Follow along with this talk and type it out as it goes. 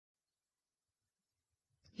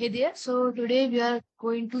Hey there. So today we are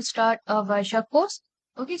going to start a Wireshark course.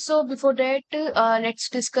 Okay, so before that, let's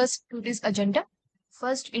discuss today's agenda.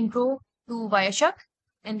 First, intro to Wireshark,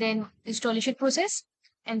 and then installation process,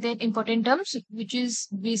 and then important terms, which is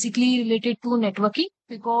basically related to networking.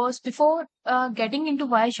 Because before getting into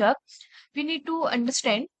Wireshark, we need to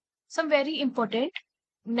understand some very important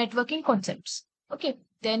networking concepts. Okay,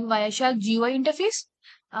 then Wireshark GUI interface,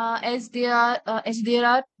 as there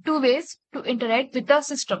are two ways to interact with the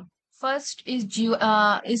system. First is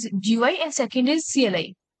GUI and second is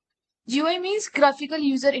CLI. GUI means graphical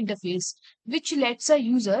user interface, which lets a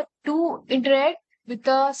user to interact with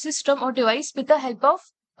the system or device with the help of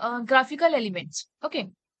graphical elements. Okay,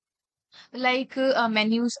 like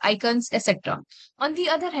menus, icons, etc. On the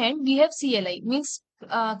other hand, we have CLI, means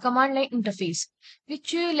command line interface,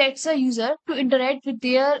 which lets a user to interact with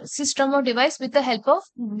their system or device with the help of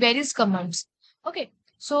various commands. Okay,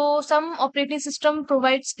 so some operating system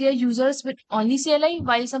provides their users with only CLI,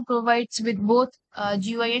 while some provides with both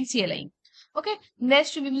GUI and CLI. Okay,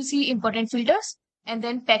 next we will see important filters and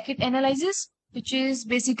then packet analysis, which is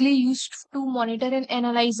basically used to monitor and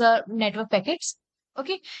analyze network packets.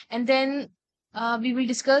 Okay, and then we will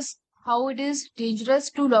discuss how it is dangerous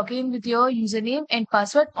to log in with your username and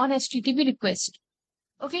password on HTTP request.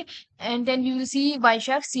 Okay, and then we will see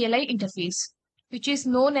Wireshark CLI interface, which is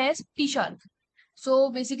known as T-Shark. So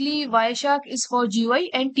basically, Wireshark is for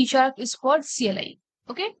GUI and T-Shark is for CLI.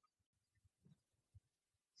 Okay,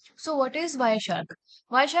 so what is Wireshark?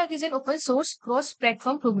 Wireshark is an open source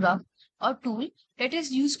cross-platform program or tool that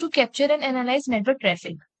is used to capture and analyze network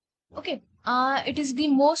traffic. Okay. It is the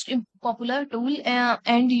most popular tool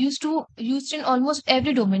and used in almost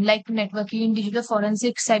every domain like networking, digital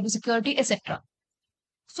forensics, cybersecurity, etc.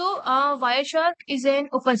 So, Wireshark is an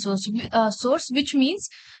open source, which means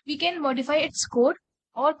we can modify its code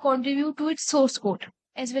or contribute to its source code,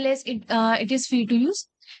 as well as it is free to use.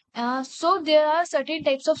 So, there are certain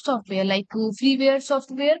types of software like freeware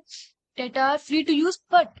software that are free to use,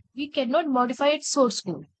 but we cannot modify its source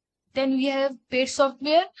code. Then we have paid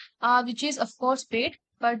software, which is of course paid,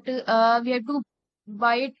 but we have to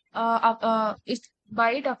buy it.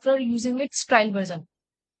 Buy it after using its trial version.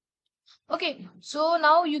 Okay, so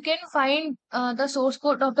now you can find the source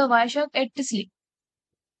code of the Wireshark at this link.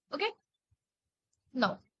 Okay,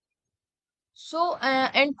 now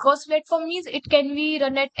and cross platform means it can be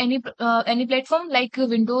run at any platform like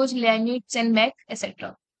Windows, Linux, and Mac,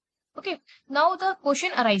 etc. Okay, now the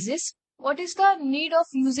question arises: what is the need of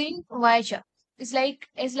using Wireshark? It's like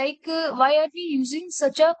why are we using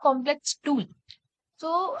such a complex tool?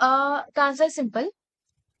 So the answer is simple: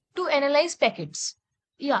 to analyze packets.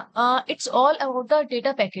 Yeah, it's all about the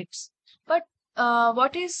data packets. But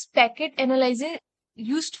what is packet analysis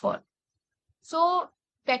used for? So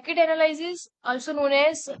packet analysis, also known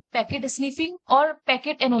as packet sniffing or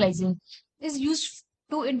packet analyzing, is used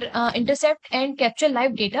to intercept and capture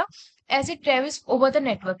live data as it travels over the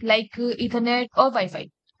network, like Ethernet or Wi-Fi.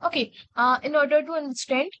 Okay, in order to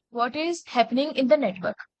understand what is happening in the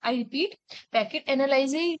network, I repeat, packet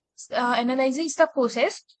analyzing is the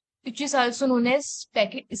process which is also known as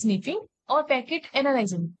packet sniffing or packet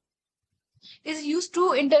analyzing, is used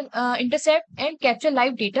to intercept and capture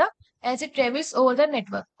live data as it travels over the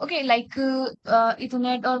network. Okay, like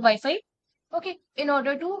Ethernet or Wi-Fi. Okay, in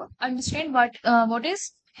order to understand what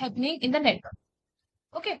is happening in the network.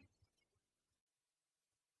 Okay,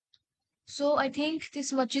 so I think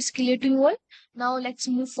this much is clear to you all. Now let's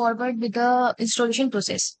move forward with the installation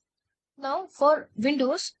process. Now for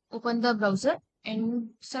Windows, open the browser and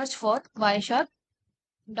search for Wireshark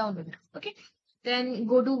download. Okay, then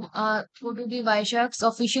go to the Wireshark's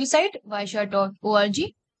official site, wireshark.org,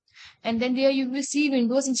 and then there you will see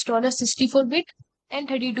Windows installer 64-bit and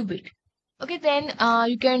 32-bit. Okay, then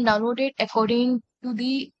you can download it according to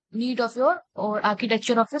the need of your or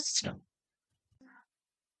architecture of your system.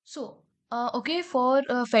 So, okay, for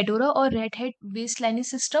Fedora or Red Hat based Linux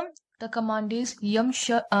system, the command is yum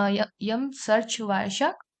search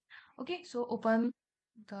Wireshark. Okay, so open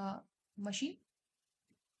the machine,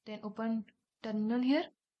 then open terminal here.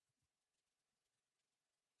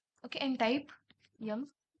 Okay, and type yum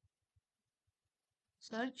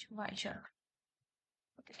search Wireshark.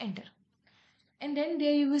 Okay, enter. And then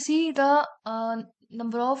there you will see the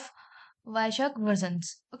number of Wireshark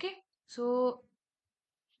versions. Okay, so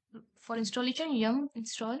for installation, yum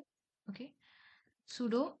install. Okay,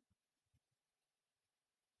 sudo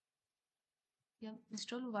yum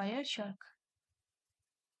install Wireshark.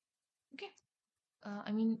 Okay,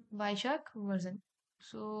 I mean Wireshark version.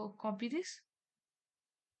 So copy this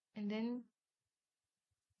and then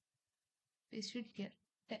paste it here.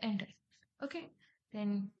 Then enter. Okay,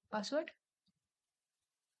 then password.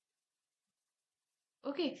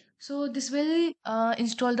 Okay, so this will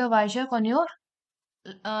install the Wireshark on your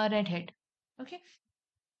Red Hat. Okay,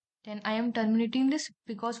 then I am terminating this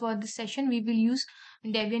because for this session we will use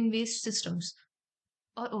Debian based systems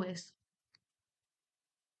or OS.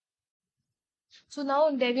 So now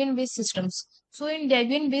Debian based systems. So in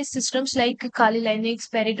Debian based systems like Kali Linux,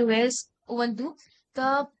 PareToOS, Ubuntu,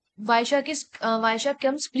 the Wireshark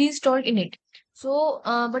comes pre-installed in it. So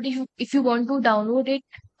but if you want to download it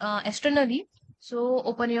externally, so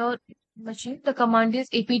open your machine. The command is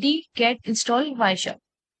apt get install Wireshark.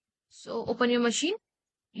 So open your machine.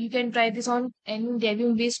 You can try this on any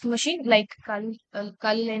Debian based machine like Kali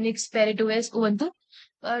Linux, PareToOS, Ubuntu.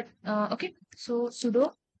 But okay, so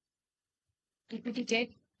sudo apt-get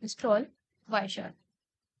install Wireshark.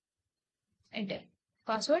 Enter.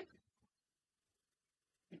 Password.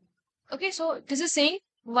 Okay, so this is saying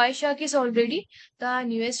Wireshark is already the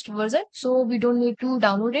newest version, so we don't need to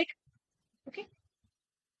download it. Okay.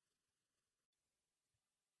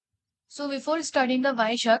 So before starting the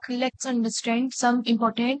Wireshark, let's understand some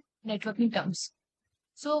important networking terms.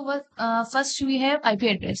 So first we have IP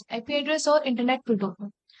address. IP address or Internet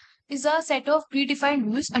Protocol is a set of predefined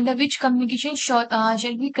rules under which communication shall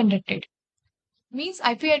be conducted. Means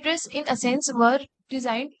IP address in a sense were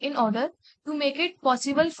designed in order to make it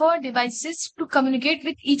possible for devices to communicate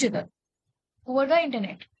with each other over the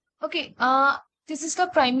internet. Okay, this is the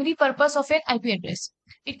primary purpose of an IP address.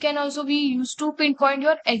 It can also be used to pinpoint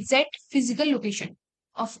your exact physical location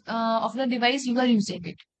of the device you are using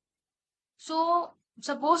it. So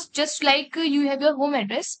suppose just like you have your home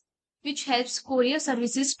address, which helps courier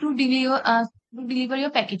services to deliver your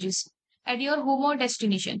packages at your home or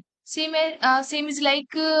destination. Same is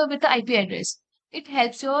like with the IP address. It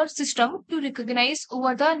helps your system to recognize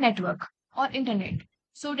over the network or internet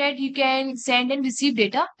so that you can send and receive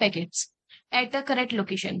data packets at the correct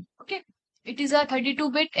location. Okay, it is a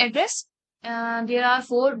 32-bit address. There are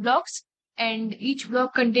 4 blocks, and each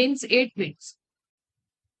block contains 8 bits,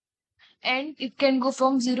 and it can go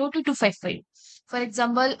from 0 to 255. For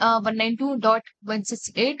example,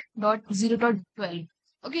 192.168.0.12.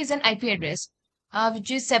 Okay, is an IP address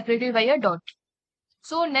which is separated by a dot.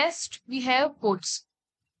 So next we have ports.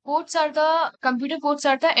 Computer ports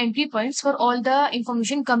are the entry points for all the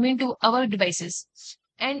information coming to our devices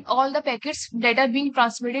and all the packets that are being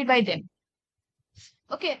transmitted by them.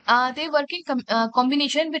 Okay, they work in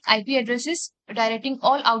combination with IP addresses, directing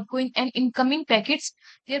all outgoing and incoming packets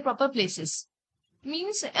their proper places.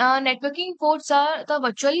 Means networking ports are the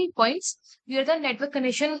virtual points where the network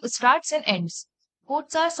connection starts and ends.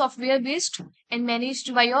 Ports are software based and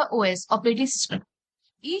managed by your OS operating system.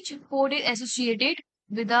 Each port is associated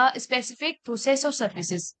with a specific process or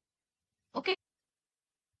services. Okay,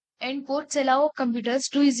 and ports allow computers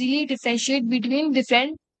to easily differentiate between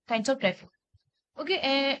different kinds of traffic. Okay,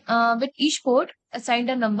 and with each port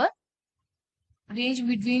assigned a number range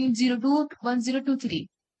between 0 to 1023.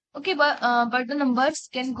 Okay, but the numbers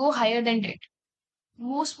can go higher than that.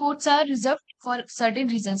 Most ports are reserved for certain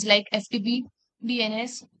reasons like FTP,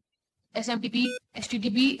 DNS, SMTP,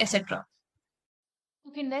 HTTP, etc.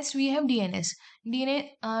 Okay, next we have DNS.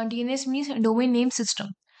 DNS means domain name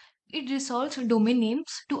system. It resolves domain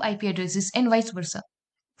names to IP addresses and vice versa.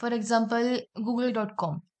 For example,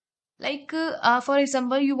 google.com. Like, for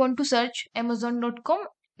example, you want to search amazon.com.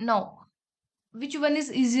 Now, which one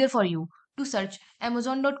is easier for you to search,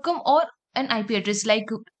 amazon.com or an IP address like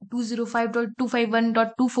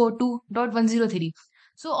 205.251.242.103?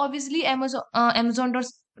 So obviously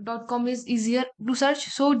amazon.com is easier to search.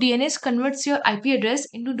 So DNS converts your IP address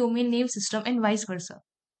into domain name system and vice versa.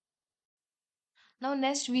 Now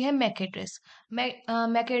next we have MAC address.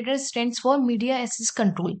 MAC address stands for Media Access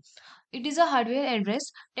Control. It is a hardware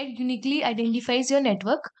address that uniquely identifies your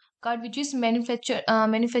network card, which is manufactured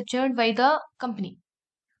by the company.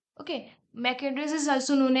 Okay, MAC address is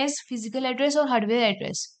also known as physical address or hardware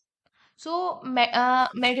address. So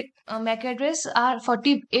MAC address are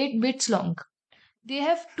 48 bits long. They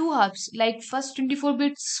have two hubs, like first 24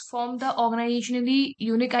 bits form the organizationally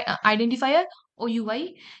unique identifier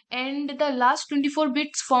OUI, and the last 24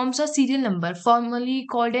 bits forms a serial number, formally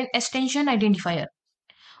called an extension identifier.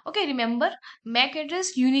 Okay, remember, MAC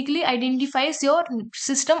address uniquely identifies your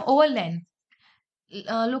system over LAN,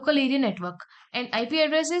 local area network, and IP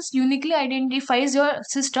addresses uniquely identifies your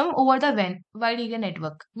system over the WAN, wide area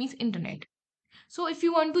network, means internet. So if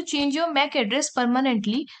you want to change your MAC address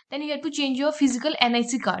permanently, then you have to change your physical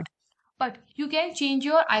NIC card. But you can change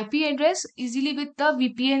your IP address easily with the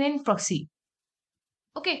VPN and proxy.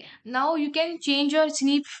 Okay, now you can change your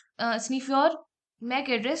sniff your MAC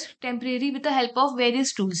address temporary with the help of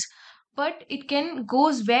various tools, but it can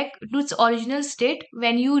goes back to its original state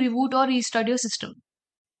when you reboot or restart your system.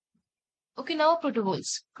 Okay, now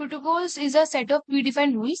protocols. Protocols is a set of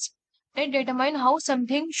predefined rules that determine how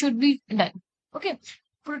something should be done. Okay,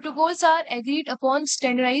 protocols are agreed upon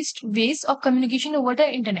standardized ways of communication over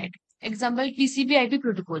the internet. Example, TCP/IP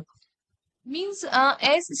protocol means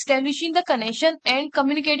as establishing the connection and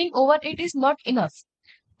communicating over it is not enough.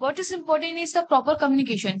 What is important is the proper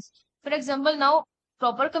communication. For example, now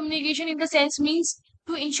proper communication in the sense means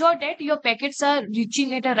to ensure that your packets are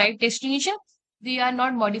reaching at a right destination, they are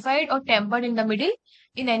not modified or tampered in the middle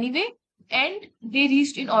in any way, and they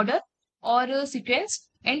reached in order or sequence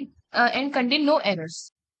and contain no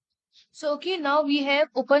errors. So okay, now we have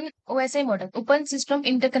open OSI model, open system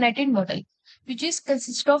interconnected model, which is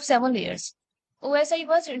consists of 7 layers. OSI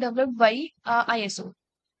was developed by ISO.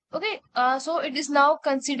 Okay, so it is now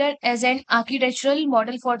considered as an architectural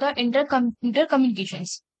model for the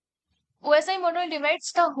intercommunications. OSI model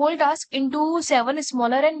divides the whole task into 7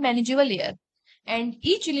 smaller and manageable layers, and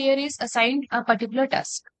each layer is assigned a particular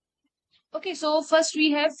task. Okay, so first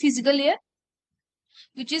we have physical layer,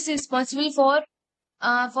 which is responsible for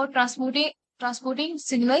transporting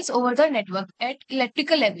signals over the network at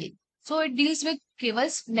electrical level. So it deals with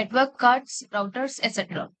cables, network cards, routers,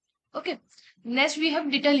 etc. Okay. Next we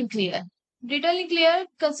have data link layer. Data link layer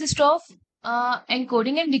consists of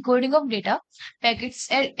encoding and decoding of data packets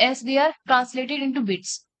as they are translated into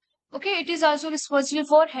bits. Okay, it is also responsible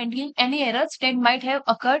for handling any errors that might have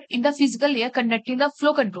occurred in the physical layer conducting the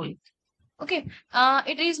flow control. Okay,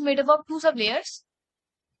 it is made up of two sub layers,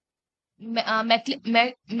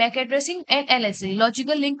 MAC addressing and LSA,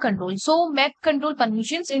 logical link control. So MAC control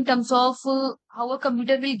permissions in terms of how a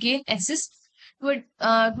computer will gain access to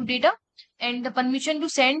data, and the permission to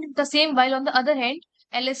send the same, while on the other hand,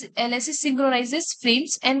 LSA synchronizes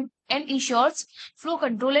frames and ensures flow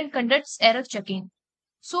control and conducts error checking.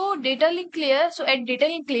 So at data link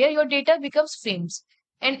layer, your data becomes frames,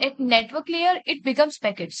 and at network layer, it becomes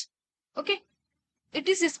packets. Okay, it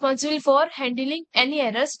is responsible for handling any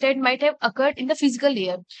errors that might have occurred in the physical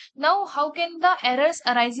layer. Now, how can the errors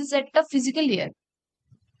arises at the physical layer?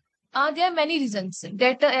 There are many reasons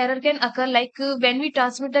that the error can occur, like when we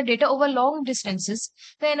transmit the data over long distances,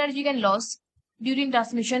 the energy can lose during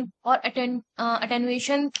transmission, or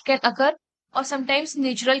attenuation can occur, or sometimes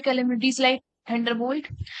natural calamities like thunderbolt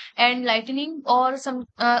and lightning, or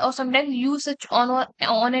sometimes usage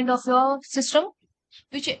on end of your system,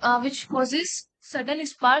 which causes sudden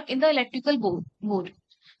spark in the electrical board.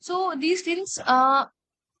 So these things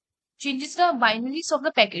changes the binaries of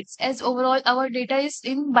the packets, as overall our data is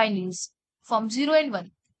in binaries from 0 and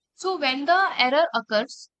 1. So when the error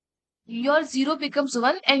occurs, your 0 becomes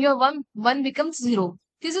 1 and your 1 becomes 0.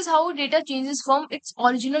 This is how data changes from its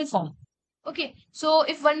original form. Okay, so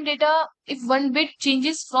if one bit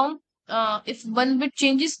changes from if one bit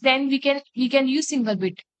changes, then we can use single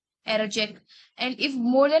bit error check, and if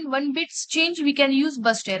more than one bits change, we can use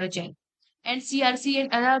burst error check. And CRC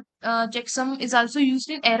and error checksum is also used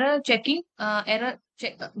in error checking,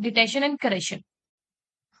 detection and correction.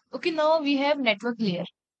 Okay, now we have network layer.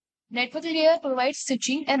 Network layer provides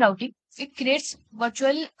switching and routing. It creates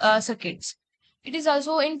virtual circuits. It is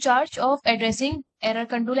also in charge of addressing error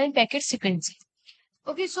control and packet sequencing.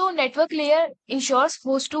 Okay, so network layer ensures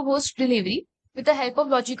host-to-host delivery with the help of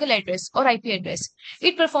logical address or IP address.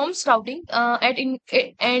 It performs routing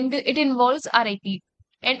and it involves RIP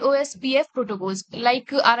and OSPF protocols.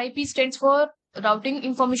 Like RIP stands for Routing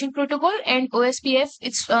Information Protocol, and OSPF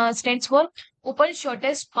stands for Open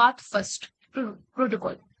Shortest Path First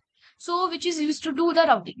Protocol. So, which is used to do the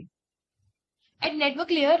routing. At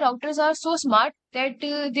network layer, routers are so smart that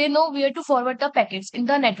they know where to forward the packets in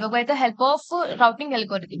the network by the help of routing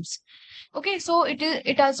algorithms. Okay, so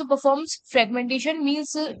it also performs fragmentation,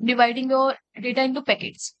 means dividing your data into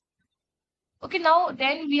packets. Okay, now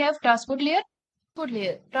then we have transport layer.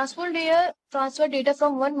 Transport layer transfer data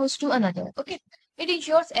from one host to another. Okay, it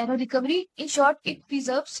ensures error recovery. In short, it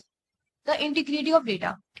preserves the integrity of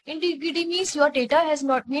data. Integrity means your data has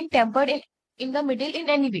not been tampered in the middle in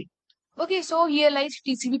any way. Okay, so here lies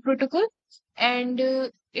TCP protocol, and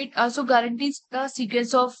it also guarantees the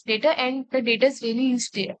sequence of data, and the data is really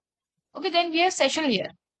used there. Okay, then we have session layer.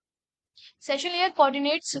 Session layer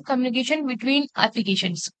coordinates communication between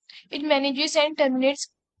applications. It manages and terminates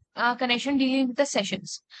connection dealing with the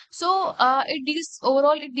sessions. So it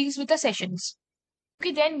deals with the sessions.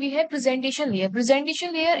 Okay, then we have presentation layer.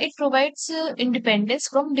 Presentation layer, it provides independence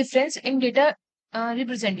from difference in data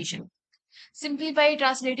representation. Simplify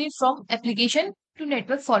translated from application to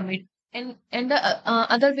network format, and the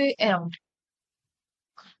other way around.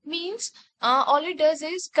 Means all it does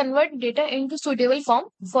is convert data into suitable form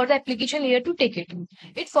for the application layer to take it.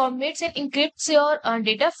 It formats and encrypts your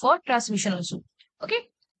data for transmission also. Okay.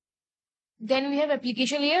 Then we have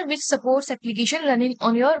application layer, which supports application running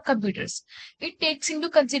on your computers. It takes into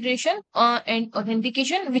consideration and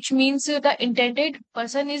authentication, which means the intended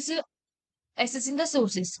person is assessing the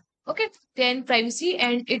sources. Okay. Then privacy,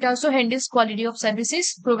 and it also handles quality of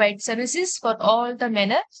services, provides services for all the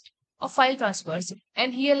manner of file transfers.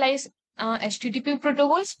 And here lies HTTP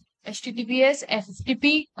protocols, HTTPS,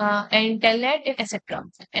 FTP, and Telnet, and etc.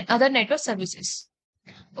 and other network services.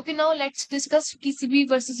 Okay, now let's discuss TCP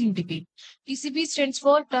versus UDP. TCP stands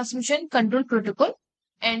for Transmission Control Protocol,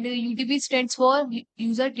 and UDP stands for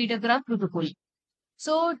User Datagram Protocol.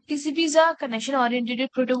 So TCP is a connection-oriented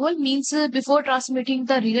protocol, means before transmitting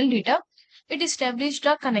the real data, it established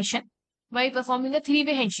a connection by performing a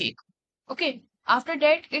three-way handshake. Okay, after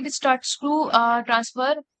that, it starts to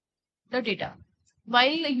transfer the data. While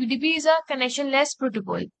UDP is a connectionless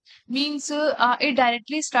protocol, means it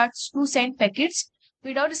directly starts to send packets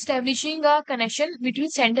without establishing a connection between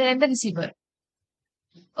sender and the receiver.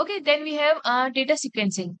 Okay, then we have data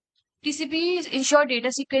sequencing. TCP is in short data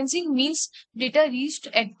sequencing, means data reached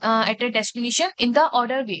at a destination in the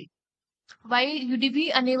order way, while UDP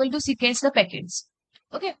unable to sequence the packets.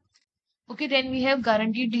 Okay. Okay, then we have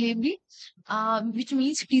guaranteed delivery, which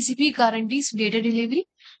means TCP guarantees data delivery.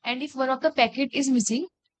 And if one of the packet is missing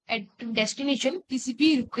at destination,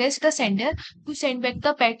 TCP requests the sender to send back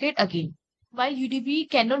the packet again, while UDP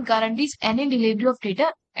cannot guarantees any delivery of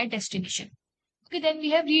data at destination. Okay, then we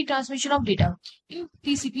have retransmission of data. In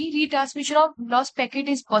TCP, retransmission of lost packet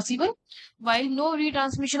is possible, while no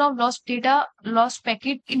retransmission of lost data, lost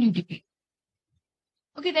packet in UDP.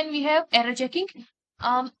 Okay, then we have error checking.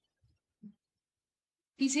 Um,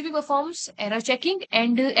 TCP performs error checking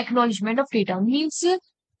and acknowledgement of data, means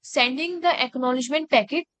sending the acknowledgement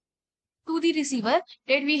packet to the receiver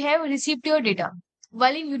that we have received your data.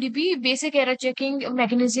 While in UDP, basic error checking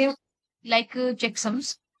mechanism like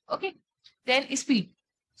checksums. Okay, then speed,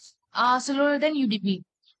 slower than UDP.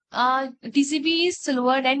 TCP is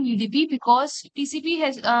slower than UDP because TCP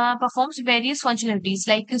has performs various functionalities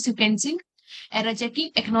like sequencing, error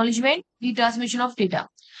checking, acknowledgement, retransmission of data.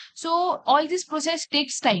 So all this process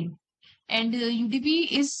takes time, and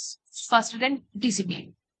UDP is faster than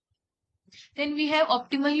TCP. Then we have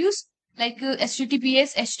optimal use like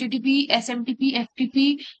HTTPS, HTTP, SMTP,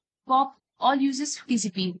 FTP, POP, all uses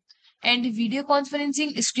TCP. And video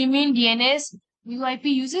conferencing, streaming, DNS, UIP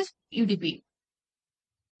uses UDP.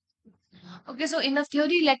 Okay, so enough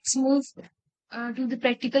theory. Let's move to the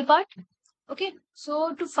practical part. Okay,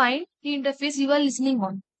 so to find the interface you are listening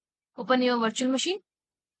on, open your virtual machine.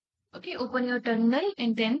 Okay, open your terminal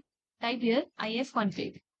and then type here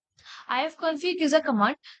ifconfig. Ifconfig is a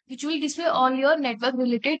command which will display all your network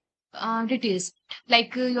related details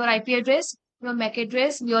like your IP address, your MAC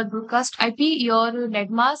address, your broadcast IP, your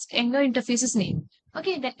netmask, and your interface's name.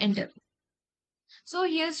 Okay, then enter. So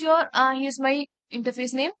here's my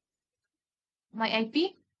interface name, my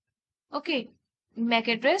IP. Okay, MAC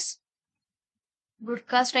address,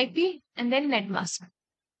 broadcast IP, and then netmask.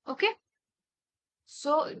 Okay.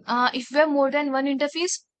 So if we have more than one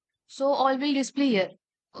interface, so all will display here.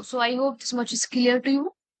 So I hope this much is clear to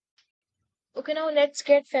you. Okay, now let's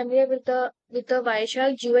get familiar with the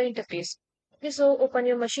Wireshark GUI interface. Okay, so open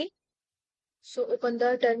your machine. So open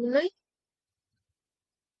the terminal.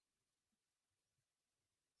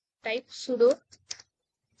 Type sudo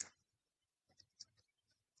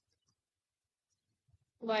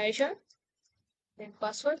Wireshark, then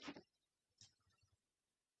password.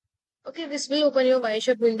 Okay, this will open your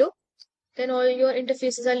Wireshark window. Then all your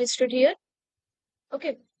interfaces are listed here.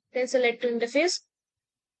 Okay, then select interface.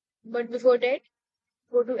 But before that,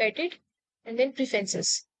 go to edit and then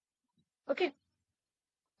preferences. Okay.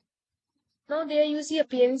 Now there you see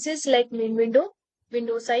appearances like main window,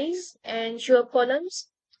 window size, and show up columns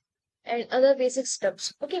and other basic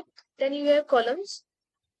stuffs. Okay. Then you have columns.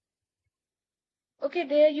 Okay,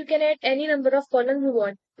 there you can add any number of columns you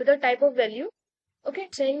want with a type of value. Okay,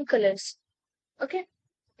 same colors. Okay.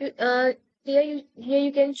 Here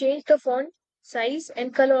you can change the font size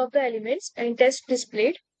and color of the elements and text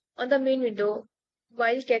displayed on the main window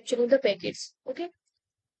while capturing the packets. Okay.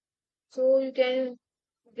 So you can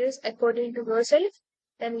this according to yourself.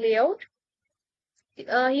 Then layout.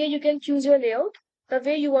 Here you can choose your layout, the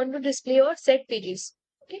way you want to display or set pages.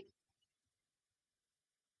 Okay.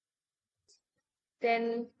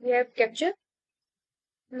 Then we have capture.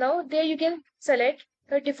 Now there you can select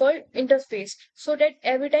the default interface so that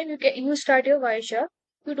every time you start your Wireshark,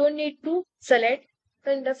 you don't need to select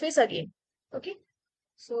the interface again. Okay.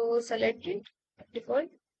 So select it,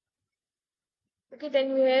 default. Okay,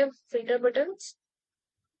 then we have filter buttons.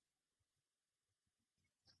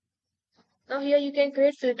 Now here you can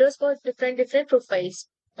create filters for different profiles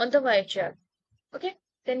on the Wireshark. Okay,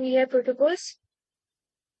 then we have protocols.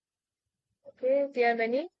 Okay, there are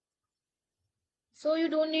many. So you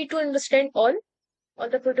don't need to understand all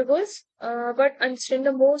the protocols, but understand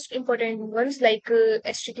the most important ones like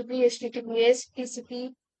HTTP, HTTPS,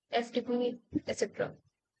 TCP, FTP, etc.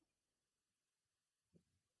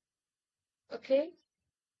 Okay,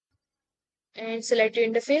 and select your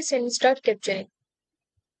interface and start capturing.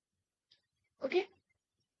 Okay,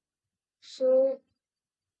 so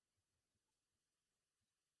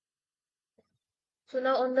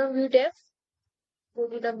now on the view tab, go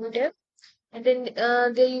to the view tab, and then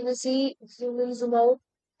there you will see zoom in, zoom out,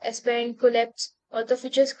 expand, collapse, all the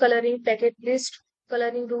features, coloring, packet list,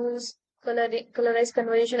 coloring rules, colorize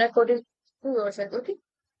conversion according to yourself. Okay,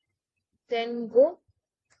 then go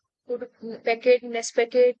to packet, next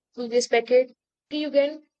packet, previous packet. Okay, you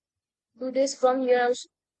can do this from here also,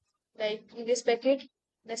 like previous packet,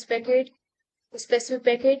 next packet, specific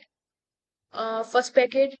packet, first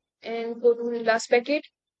packet, and go to last packet.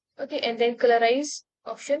 Okay, and then colorize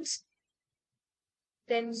options,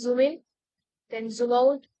 then zoom in, then zoom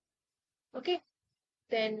out. Okay,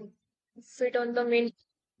 then fit on the main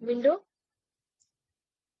window,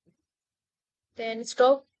 then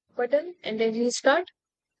stop button, and then restart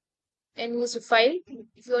and use a file.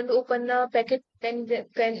 If you want to open the packet, then you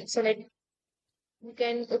can select, you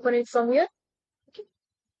can open it from here. Okay,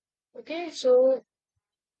 okay, so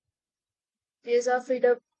there's a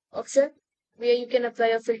filter option where you can apply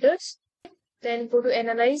your filters. Then go to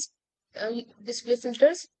analyze, display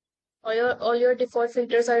filters. All your default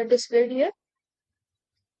filters are displayed here.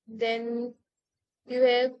 Then you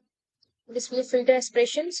have display filter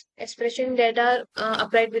expression that are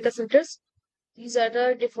applied with the filters. These are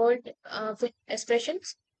the default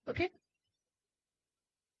expressions. Okay.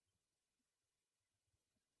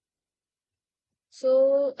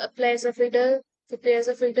 So apply as a filter.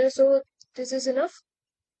 So this is enough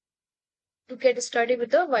to get started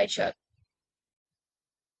with the Wireshark.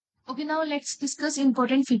 Okay, now let's discuss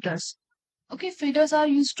important filters. Okay, filters are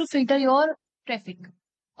used to filter your traffic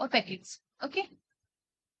or packets. Okay,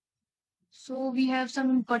 so we have some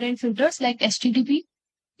important filters like HTTP,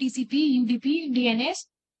 TCP, UDP, DNS.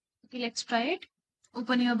 Okay, let's try it.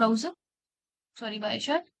 Open your browser. Sorry,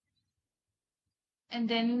 Wireshark. And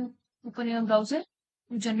then open your browser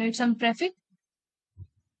to generate some traffic.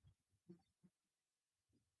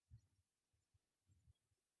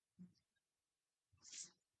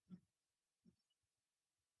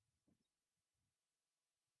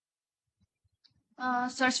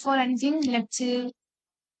 Search for anything. Let's say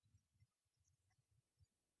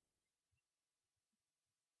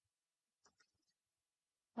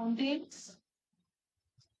fountains.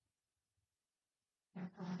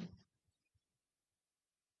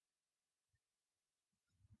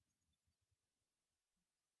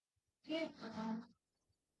 Okay.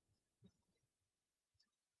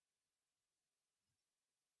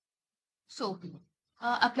 So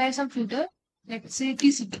apply some filter. Let's say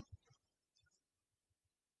TCP.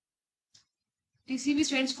 TCP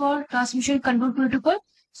stands for Transmission Control Protocol.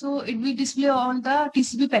 So it will display all the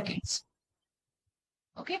TCP packets.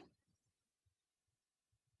 Okay.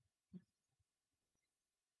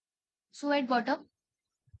 So at bottom,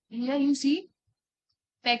 here you see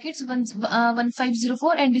packets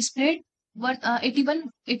 1504 and displayed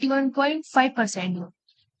 81.5%.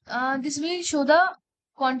 This will show the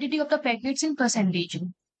quantity of the packets in percentage.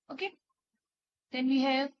 Okay. Then we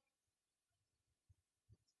have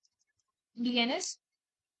DNS.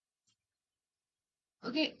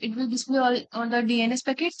 Okay, it will display all the DNS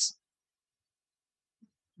packets.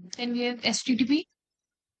 Then we have HTTP.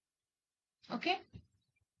 Okay.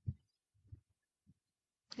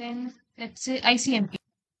 Then let's say ICMP.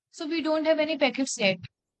 So we don't have any packets yet.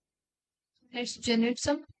 Let's generate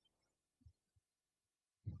some.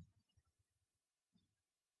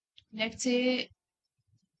 Let's say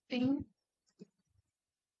ping.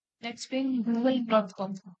 Let's ping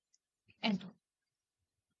google.com. Enter.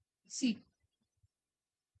 See.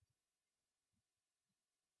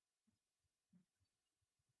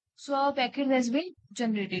 So our packet has been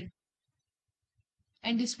generated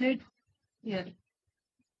and displayed here.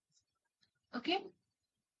 Okay.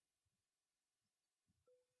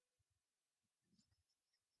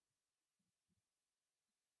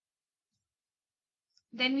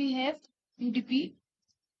 Then we have UDP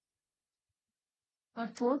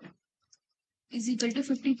port is equal to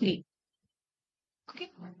 53.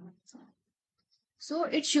 Okay. So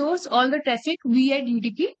it shows all the traffic via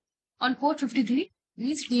UDP on port 53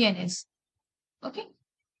 means DNS. Okay.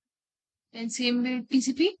 Then same with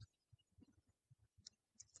TCP.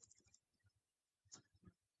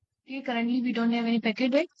 Okay, currently we don't have any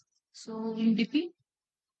packet, right? So UDP.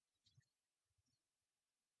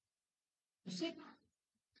 See.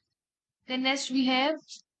 Then next we have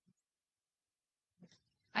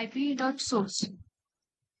IP dot source.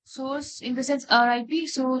 Source in the sense RIP.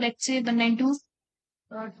 So let's say the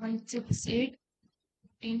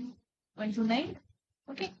 92.168.129.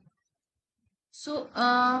 Okay. So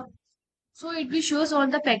so it will shows all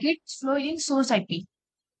the packets flow in source IP.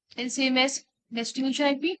 Then same as destination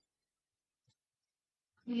IP.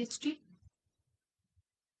 DHT.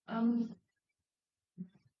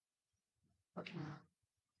 Okay.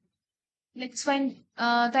 Let's find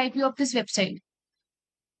the IP of this website.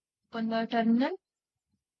 Open the terminal.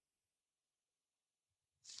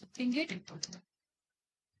 Ping it.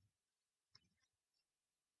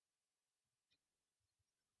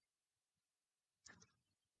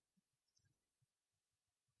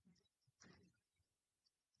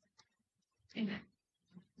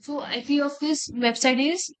 So IP of this website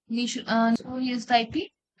is so here's the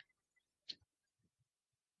IP.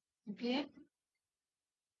 Okay.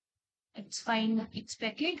 Let's find its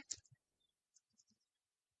packet.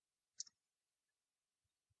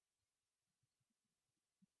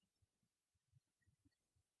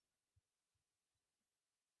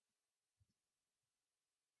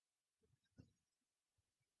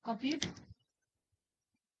 Copy it.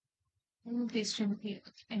 And paste it here.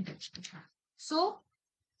 Enter. So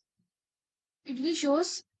it will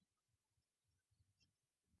shows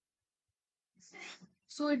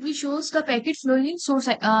the packet flowing in source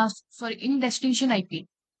in destination IP.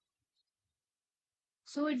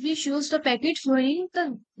 So it will shows the packet flowing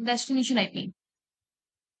the destination IP.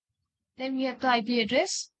 Then we have the IP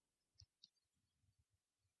address.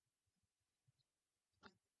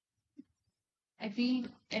 IP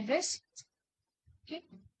address. Okay.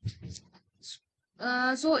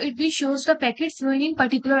 So it will shows the packet flowing in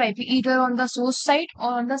particular IP either on the source side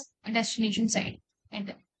or on the destination side.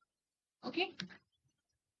 Enter. Okay.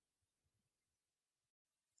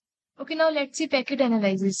 Okay, now let's see packet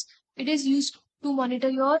analysis. It is used to monitor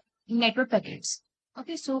your network packets.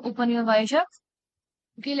 Okay, so open your Wireshark.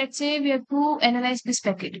 Okay, let's say we have to analyze this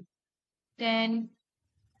packet. Then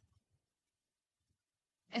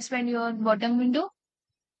expand your bottom window.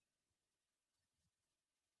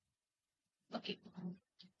 Okay.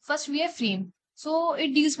 First we have frame. So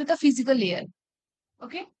it deals with the physical layer.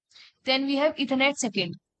 Okay. Then we have Ethernet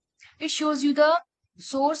second. It shows you the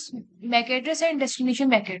source MAC address and destination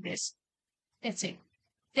MAC address. That's it.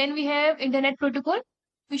 Then we have Internet Protocol,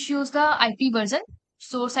 which shows the IP version,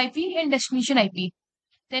 source IP and destination IP.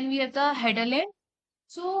 Then we have the header LAN.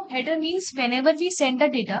 So header means whenever we send the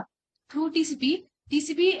data through TCP,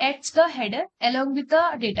 TCP adds the header along with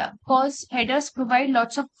the data because headers provide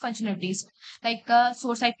lots of functionalities like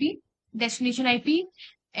source IP, destination IP,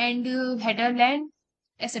 and header LAN,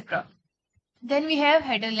 etc. Then we have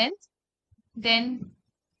header length, then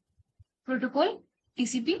protocol,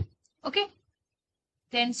 TCP, okay,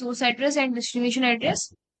 then source address and destination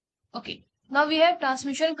address, okay. Now we have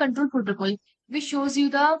transmission control protocol, which shows you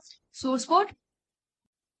the source port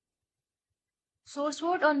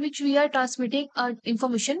on which we are transmitting our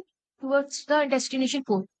information towards the destination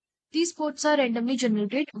port. These ports are randomly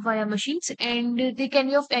generated via machines and they can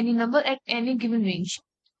be of any number at any given range.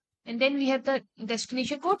 And then we have the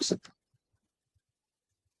destination ports.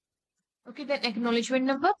 Okay, then acknowledgement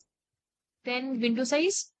number. Then window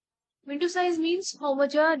size. Window size means how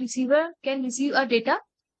much a receiver can receive a data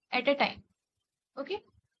at a time. Okay.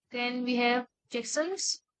 Then we have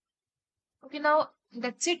checksums. Okay, now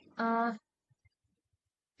that's it.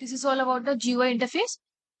 This is all about the GUI interface,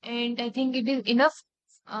 and I think it is enough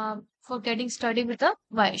for getting started with the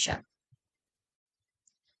Wireshark.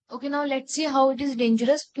 Okay, now let's see how it is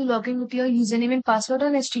dangerous to log in with your username and password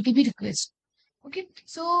on HTTP request. Okay,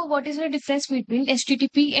 so what is the difference between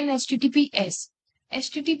HTTP and HTTPS?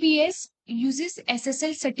 HTTPS uses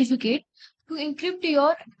SSL certificate to encrypt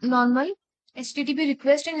your normal HTTP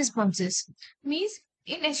request and responses. Means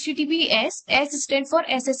in HTTPS, S stands for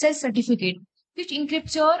SSL certificate, which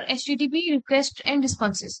encrypts your HTTP request and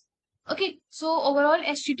responses. Okay, so overall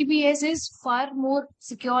HTTPS is far more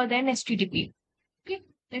secure than HTTP. Okay,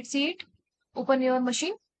 let's see it. Open your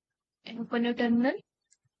machine and open your terminal.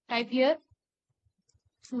 Type here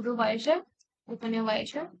sudo Wireshark. Open your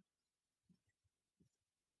Wireshark.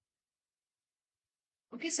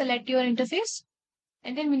 Okay, select your interface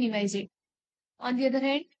and then minimize it. On the other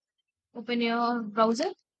hand, open your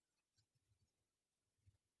browser.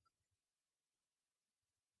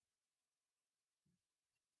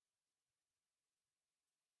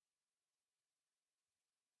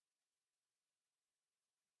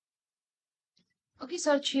 Okay,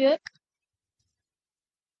 search here.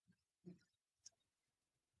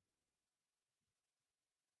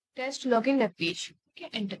 Test login web page. Okay,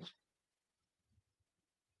 enter.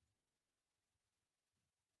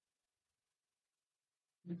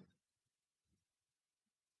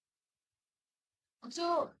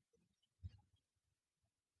 So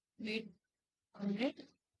wait a minute.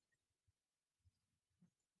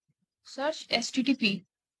 Search HTTP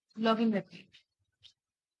login web page.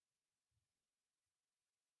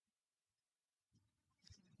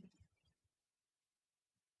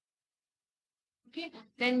 Okay,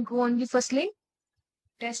 then go on the first link.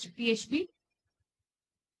 Test PHP.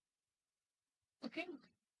 Okay,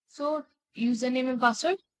 so username and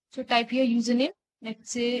password. So type here username.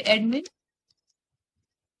 Let's say admin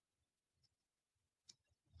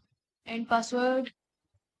and password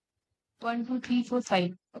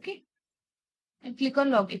 12345. Okay, and click on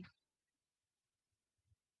login.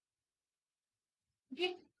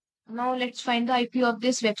 Okay, now let's find the IP of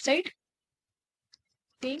this website.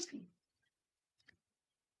 Think,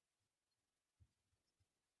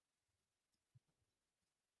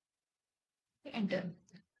 enter.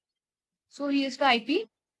 So here's the IP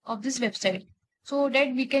of this website, so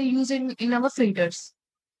that we can use in our filters.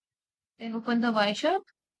 Then open the Wireshark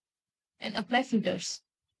and apply filters.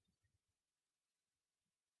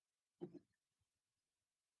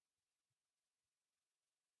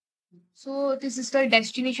 So this is the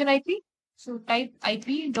destination IP. So type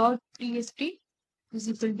IP.txt is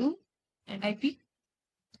equal to and IP.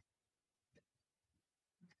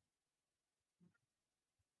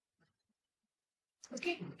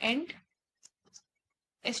 Okay, and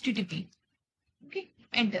HTTP. Okay,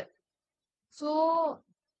 enter. So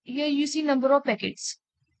here you see number of packets.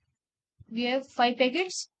 We have 5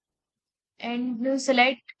 packets and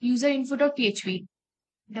select user info.php.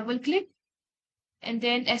 Double click and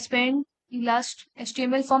then append the last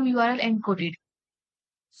HTML form URL encoded.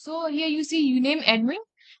 So here you see uname admin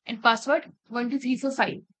and password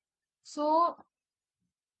 12345. So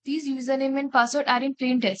these username and password are in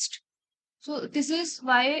plain text. So this is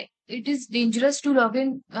why it is dangerous to log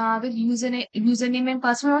in with username and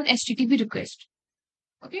password on HTTP request.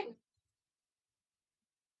 Okay.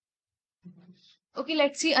 Okay,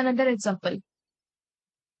 let's see another example.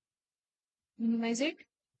 Minimize it.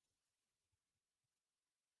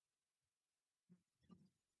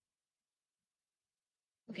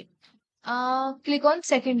 Okay. Click on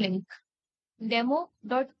second link,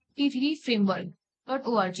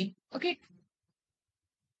 demo.t3framework.org. Okay.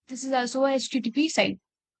 This is also a HTTP site.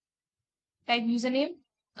 Type username,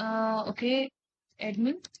 okay,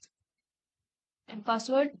 admin, and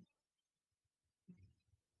password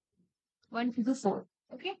 124.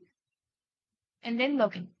 Okay. And then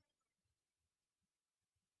login.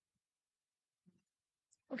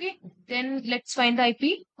 Okay. Then let's find the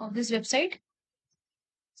IP of this website.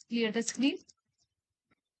 Clear the screen.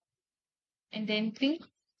 And then think.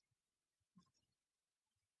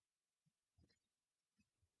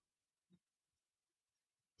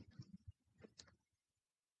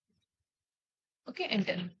 Okay,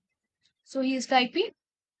 enter. So here's the IP.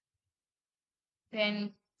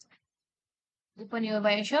 Then open your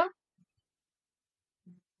Wireshark.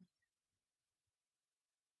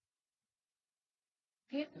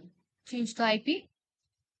 Okay, change the IP.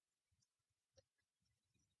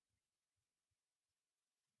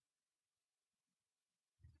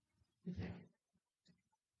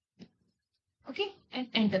 Okay, and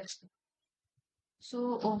enter.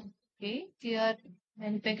 So, okay, here are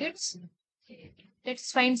many packets.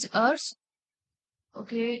 Let's find ours.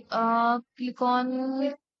 Okay, click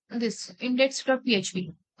on this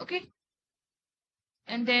index.php. Okay,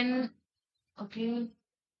 and then, okay,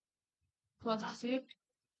 process it.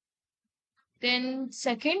 Then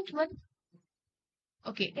second one.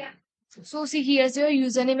 Okay, so see here's your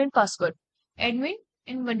username and password. Admin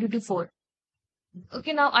and 1224.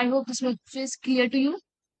 Okay, now I hope this message is clear to you.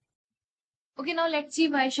 Okay, now let's see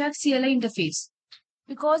Wireshark CLI interface.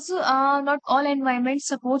 Because not all environments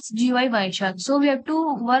supports GUI Wireshark. So we have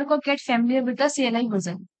to work or get familiar with the CLI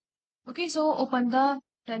version. Okay, so open the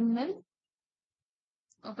terminal.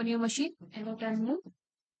 Open your machine and the terminal.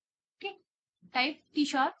 Okay, type T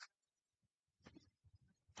sharp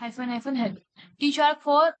hyphen help. T sharp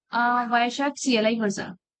for Wireshark CLI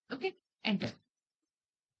version. Okay, enter.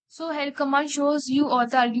 So help command shows you all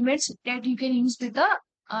the arguments that you can use with the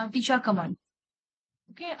T sharp command.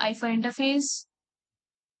 Okay, I for interface,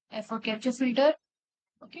 F for capture filter.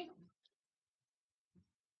 Okay,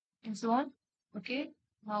 and so on. Okay,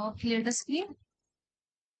 now clear the screen.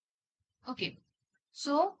 Okay,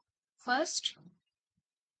 so first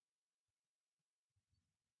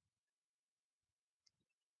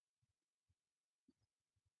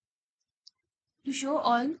to show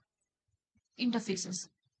all interfaces.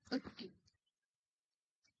 Okay.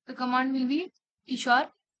 The command will be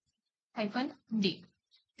tsharp-d.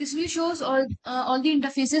 This will shows all the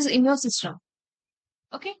interfaces in your system.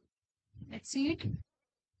 Okay, let's see it.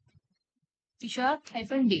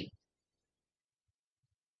 tsharp-d.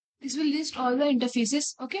 This will list all the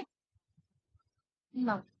interfaces. Okay.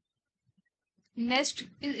 Now, next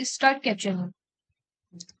is start capturing.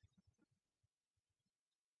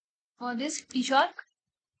 For this, tsharp-i.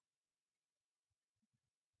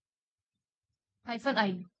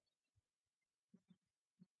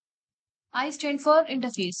 I stand for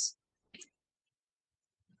interface.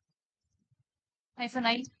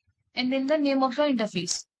 -i, and then the name of the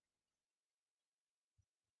interface.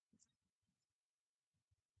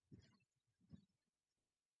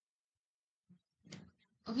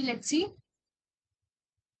 Okay, let's see.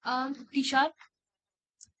 T-sharp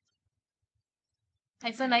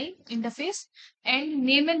 -i interface and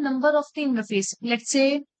name and number of the interface. Let's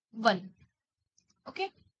say 1.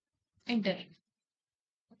 Okay, enter it.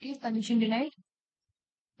 Okay, permission denied.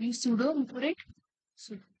 Use sudo for it.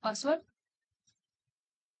 Password.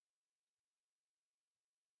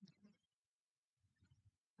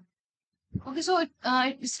 Okay, so it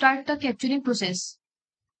start the capturing process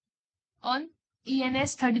on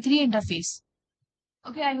ENS33 interface.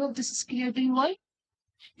 Okay, I hope this is clear to you all.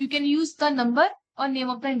 You can use the number or name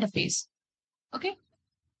of the interface. Okay.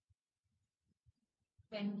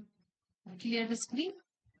 Then clear the screen.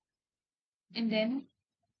 And then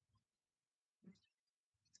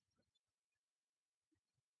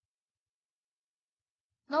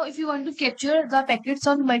now if you want to capture the packets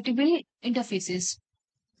on multiple interfaces.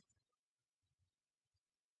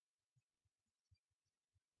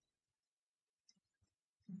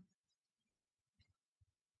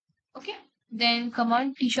 Okay. Then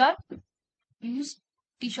command tsharp, use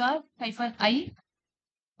tsharp -i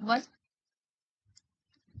 1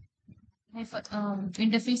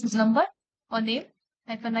 interface number or name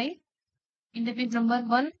 -i interface number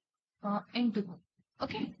 1 and 2.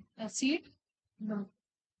 Okay, let's see it. No.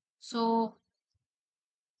 So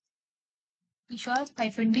tsharp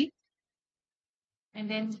 -d and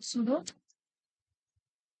then sudo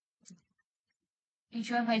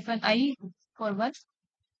tsharp -i for 1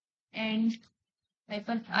 and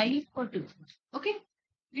 -i for 2. Okay,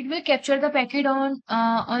 it will capture the packet on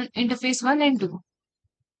interface 1 and 2.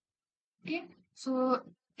 Okay, so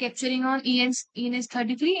capturing on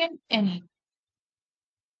ENS33 and NE.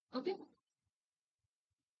 Okay,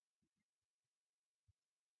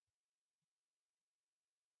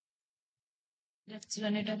 let's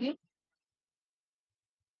run it again.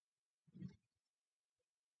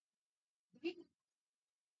 Okay.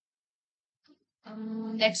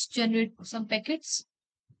 Let's generate some packets.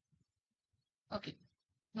 Okay,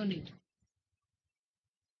 no need.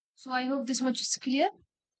 So I hope this much is clear.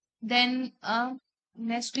 Then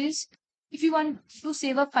next is if you want to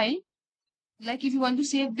save a file, like if you want to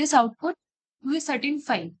save this output to a certain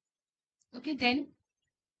file. Okay, then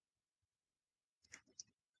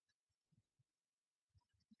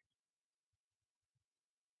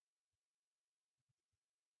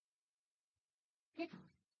okay,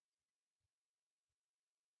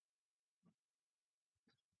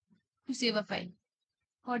 to save a file.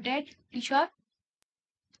 For that, tsharp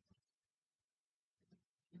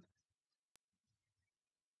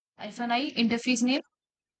 -i interface name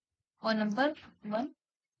or number 1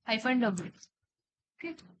 -w.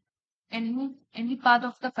 Okay, any path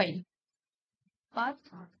of the file. Path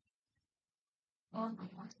of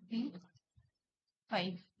the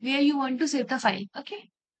file where you want to save the file. Okay,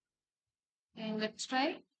 and let's try.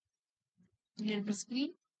 Clear the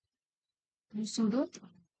screen. Use sudo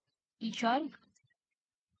tsharp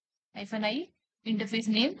 -i interface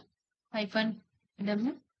name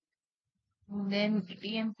 -w. Then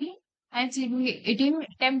temp. I'm saving it in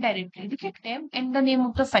temp directory. Look at temp and the name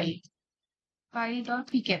of the file.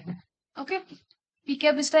 File.pcap. Okay.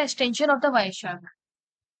 Pcap is the extension of the Wireshark.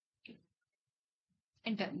 Okay.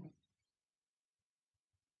 Enter.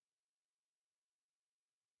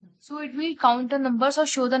 So it will count the numbers or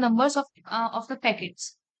show the numbers of the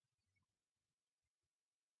packets.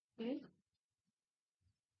 Okay.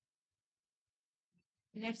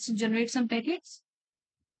 Let's generate some packets.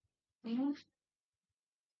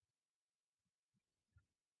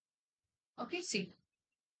 Okay, see.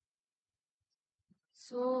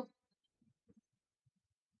 So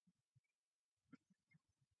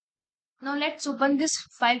now let's open this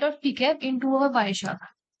file.pcap into our Wireshark.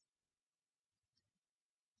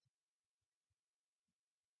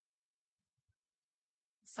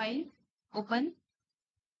 File, open,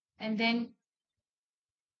 and then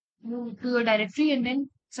move to your directory and then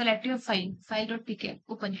select your file.pkf,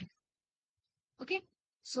 open it. Okay,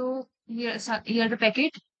 so here the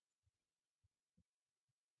packet.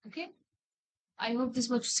 Okay, I hope this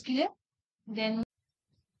much is clear. Then,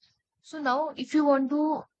 so now if you want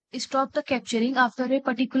to stop the capturing after a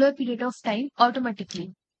particular period of time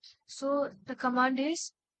automatically, so the command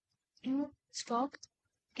is to stop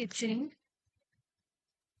capturing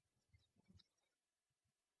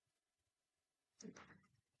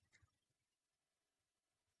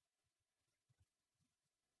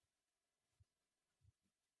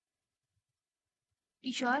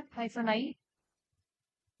 -I.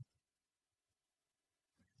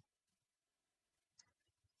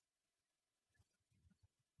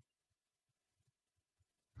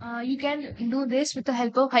 You can do this with the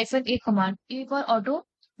help of -A command. A for auto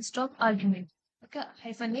stop argument. Okay,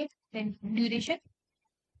 -A, then duration.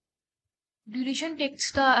 Duration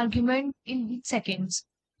takes the argument in seconds.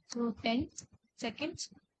 So 10 seconds,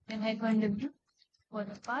 then -W for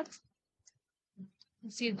the path,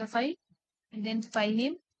 save the file, and then file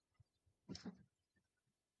name.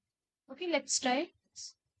 Okay, let's try.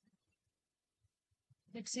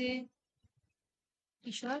 Let's say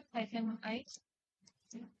 -I.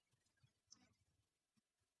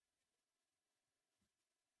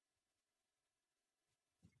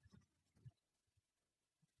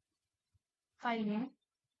 File name.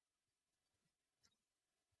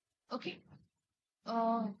 Okay.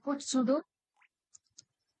 Put sudo,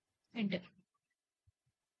 enter.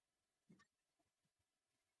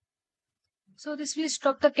 So this will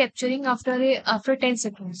stop the capturing after 10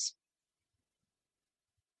 seconds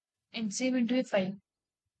and save into a file.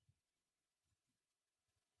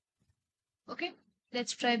 Okay,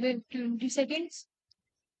 let's try with 20 seconds.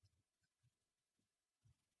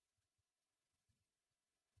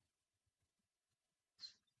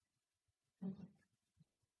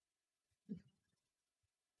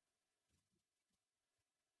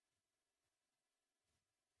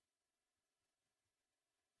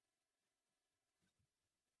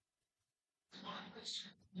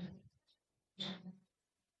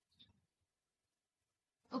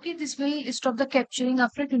 Okay, this will stop the capturing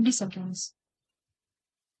after 20 seconds.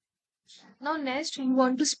 Now next, we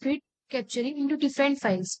want to split capturing into different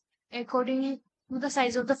files according to the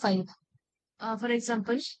size of the file. For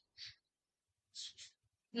example,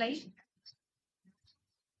 like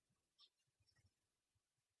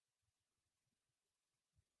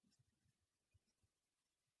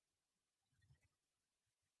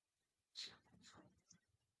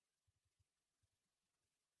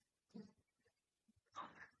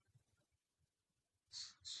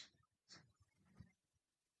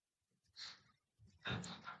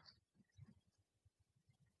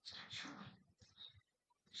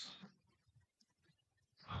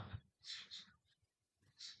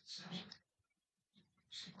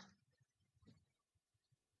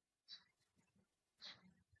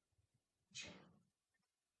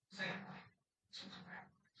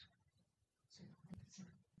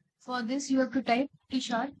for this you have to type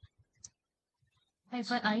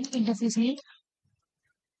 -I interface name,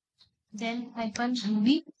 then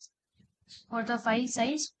 -B for the file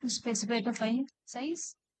size to specify the file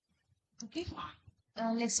size. Okay,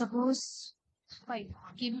 let's suppose 5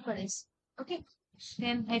 KB per s. Okay,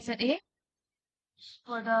 then -A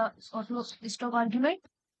for the auto stop argument,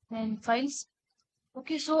 then files.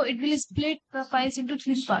 Okay, so it will split the files into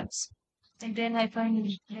 3 parts, and then let's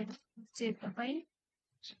save the file.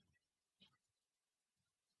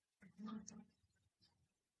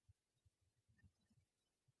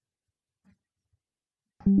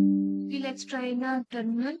 Okay, let's try in a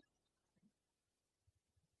terminal.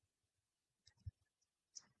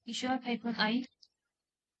 -I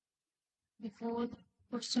before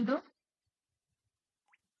put sudo,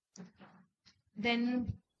 then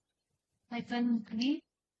 -B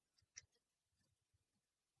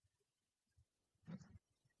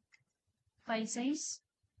file size,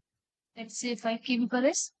 let's say 5 KB per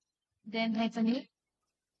s, then -A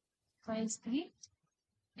files 3,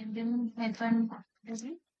 and then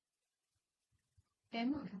 -W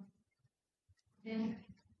 10, then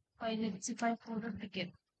file let's say 5 folder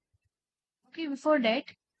begin. Okay, before that,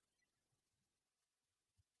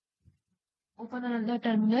 open another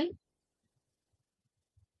terminal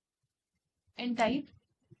and type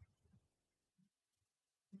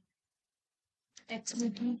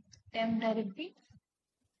temp directory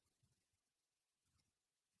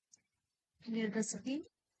clear the city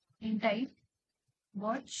and type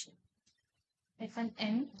watch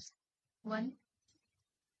 -N1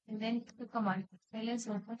 and then the command ls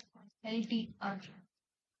 -LTR.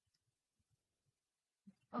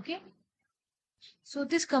 Okay, So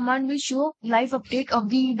this command will show live update of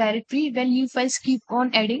the directory when new files keep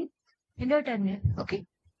on adding in the terminal. Okay.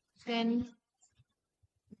 Then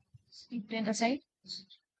keep them aside.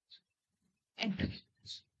 Enter.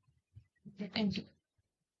 Then enter.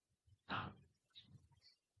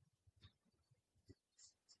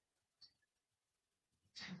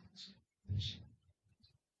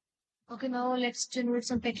 Okay, now let's generate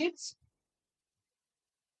some packets.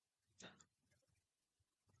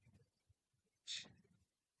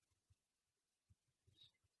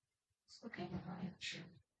 Okay.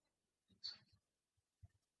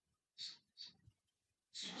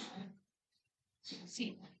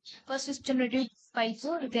 See, first is generated file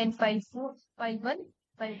 4, then file 4, file 1,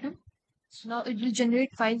 file 2. Now it will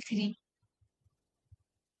generate file 3.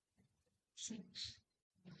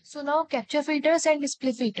 So now capture filters and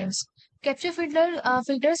display filters. Capture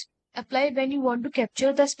filters apply when you want to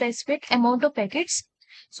capture the specific amount of packets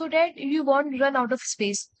so that you won't run out of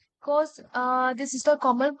space. Because this is the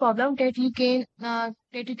common problem that you can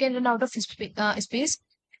run out of space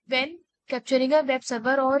when capturing a web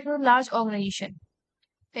server or a large organization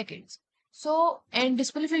packets. So and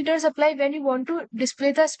display filters apply when you want to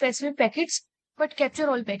display the specific packets but capture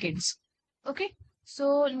all packets. Okay.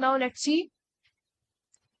 So now let's see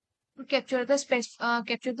to capture the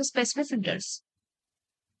specific filters.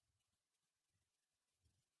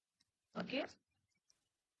 Okay.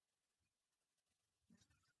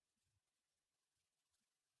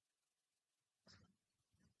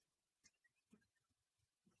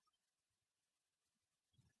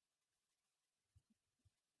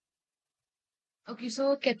 Okay.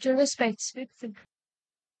 So capture the specific filter.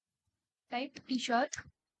 Type t-shirt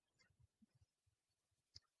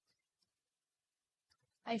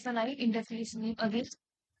hyphen I interface name again.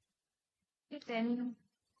 Then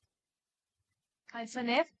hyphen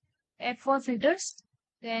F for filters.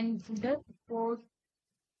 Then filter for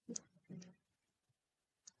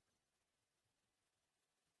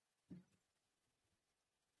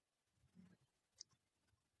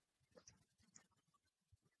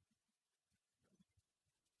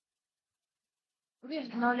okay.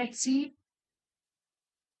 Now let's see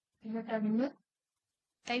in the terminal.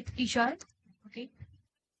 Type t-shirt. Okay.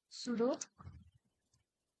 Sudo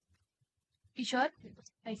t-shirt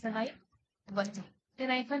hyphen I 1. Then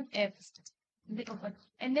hyphen F. Then open.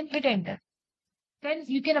 And then hit enter. Then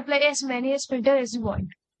you can apply as many as filter as you want.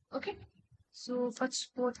 Okay. So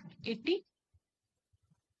first port 80,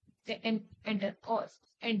 then enter or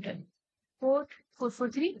enter. Port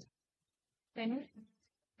 443, then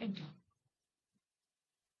enter.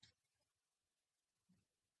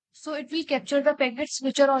 So it will capture the packets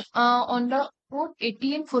which are on the port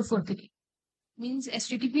 80 and 443. Means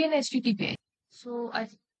HTTP and HTTP. So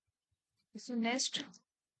next.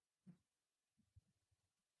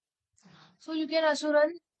 So you can also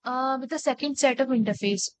run with a second set of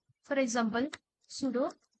interface. For example,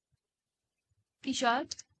 sudo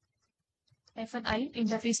t-shirt hyphen I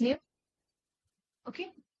interface name.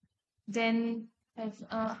 Okay. Then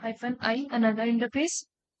hyphen I another interface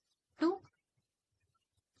 2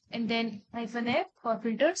 and then hyphen F for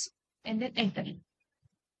filters and then enter.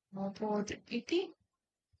 Now port 80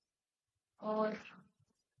 or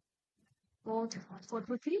port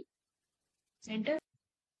 443 enter.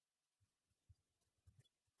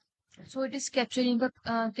 So it is capturing the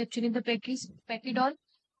packet on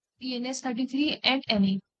ENS33 and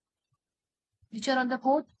ME which are on the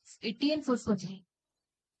port 80 and 443.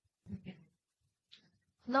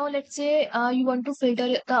 Now let's say you want to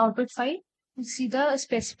filter the output file to see the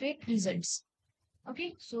specific results.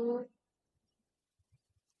 Okay, so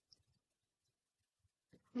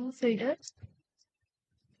to filter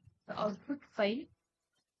the output file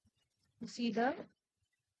to see the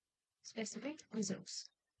specific results.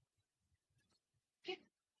 Okay,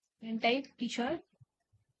 and type t-shirt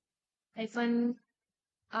hyphen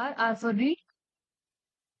R for read,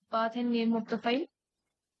 path and name of the file.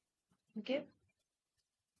 Okay,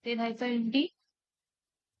 then hyphen D,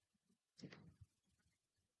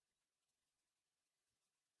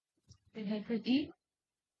 then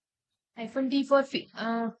hyphen D for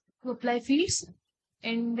to apply fields,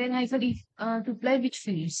 and then hyphen E to apply which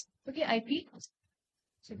fields. Okay, IP,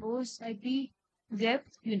 suppose IP grep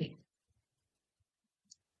unit.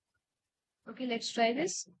 Okay, let's try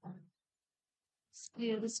this.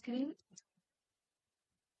 Clear the screen.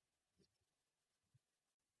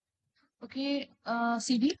 Okay,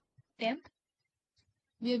 CD temp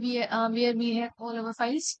where we have all our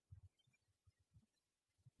files.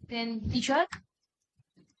 Then t-shirt.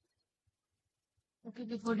 Okay,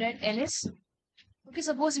 before that ls. Okay,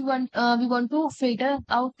 suppose we want to filter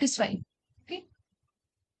out this file. Okay,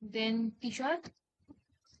 then t-shirt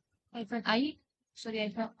hyphen I, sorry,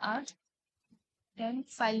 hyphen R, then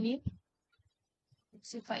file name,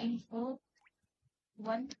 say file 4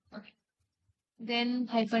 1, okay. Then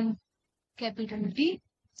hyphen capital T,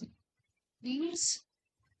 fields,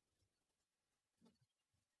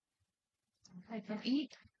 hyphen E,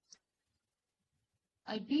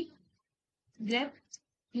 IP, grep,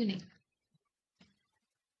 unique.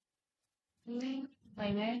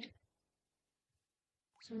 My bad.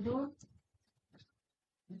 Sudo.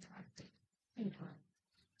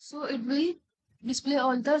 So it will display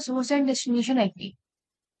all the source and destination IP,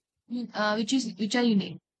 which are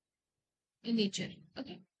unique in nature.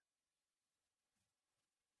 Okay.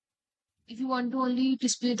 If you want to only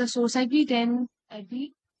display the source IP, then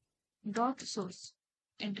IP dot source.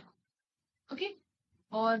 Enter. Okay.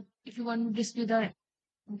 Or if you want to display the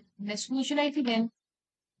destination IP, then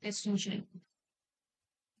destination IP.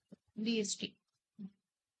 DST.